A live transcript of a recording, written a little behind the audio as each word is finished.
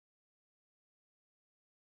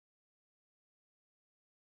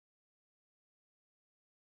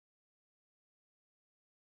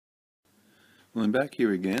Well, I'm back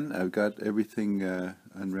here again. I've got everything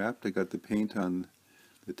unwrapped. I got the paint on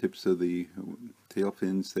the tips of the tail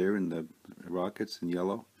fins there and the rockets in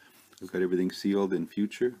yellow. I've got everything sealed in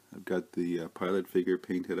future. I've got the pilot figure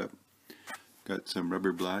painted up. Got some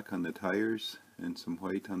rubber black on the tires and some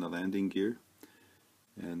white on the landing gear.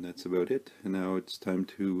 And that's about it. And now it's time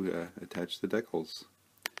to attach the decals.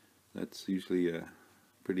 That's usually a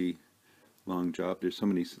pretty long job. There's so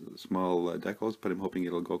many small decals, but I'm hoping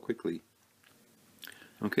it'll go quickly.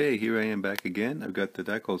 Okay, here I am back again. I've got the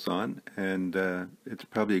decals on, and it's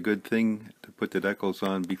probably a good thing to put the decals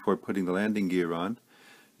on before putting the landing gear on,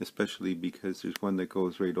 especially because there's one that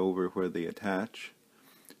goes right over where they attach.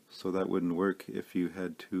 So that wouldn't work if you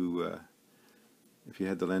had the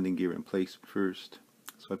landing gear in place first.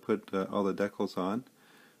 So I put all the decals on.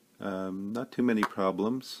 Not too many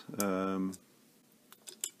problems.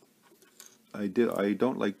 I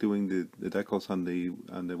don't like doing the decals on the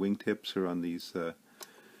wingtips or on these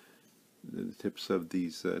the tips of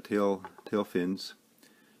these tail fins.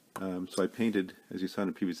 So I painted, as you saw in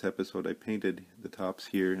the previous episode, I painted the tops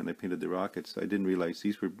here and I painted the rockets. I didn't realize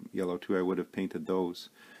these were yellow too. I would have painted those.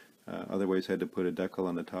 Otherwise I had to put a decal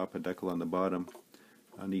on the top, a decal on the bottom,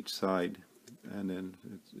 on each side. And then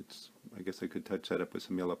I guess I could touch that up with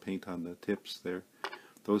some yellow paint on the tips there.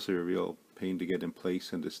 Those are a real pain to get in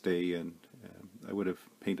place and to stay, and I would have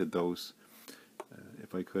painted those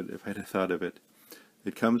if I could, if I had thought of it.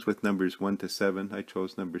 It comes with numbers 1 to 7. I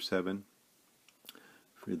chose number 7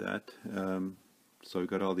 for that. So I've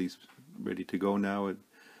got all these ready to go now.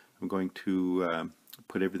 I'm going to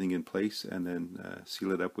put everything in place and then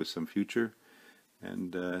seal it up with some future,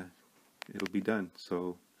 and it'll be done.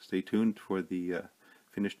 So stay tuned for the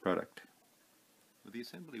finished product. Well, the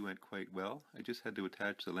assembly went quite well. I just had to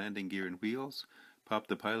attach the landing gear and wheels, pop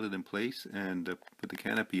the pilot in place, and put the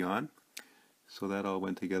canopy on. So that all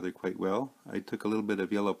went together quite well. I took a little bit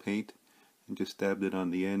of yellow paint and just dabbed it on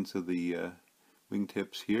the ends of the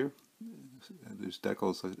wingtips here. There's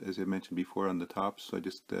decals, as I mentioned before, on the tops, so I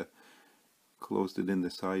just closed it in the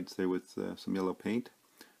sides there with some yellow paint.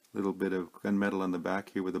 A little bit of gunmetal on the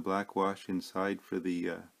back here with a black wash inside for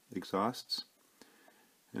the exhausts.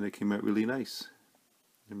 And it came out really nice.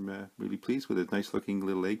 I'm really pleased with it. Nice looking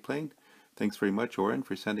little egg plane. Thanks very much, Oren,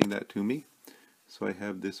 for sending that to me. So I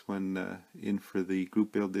have this one in for the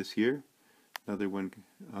group build this year. Another one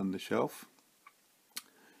on the shelf.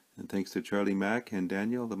 And thanks to Charlie Mack and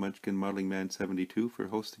Daniel, the Munchkin Modeling Man 72, for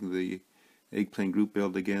hosting the eggplane group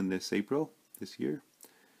build again this year.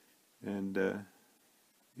 And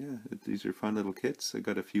yeah, these are fun little kits. I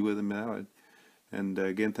got a few of them now. And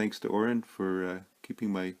again, thanks to Oren for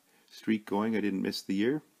keeping my streak going. I didn't miss the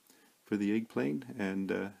year for the eggplane,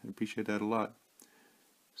 and I appreciate that a lot.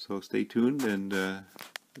 So stay tuned, and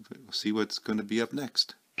we'll see what's going to be up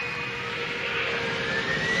next.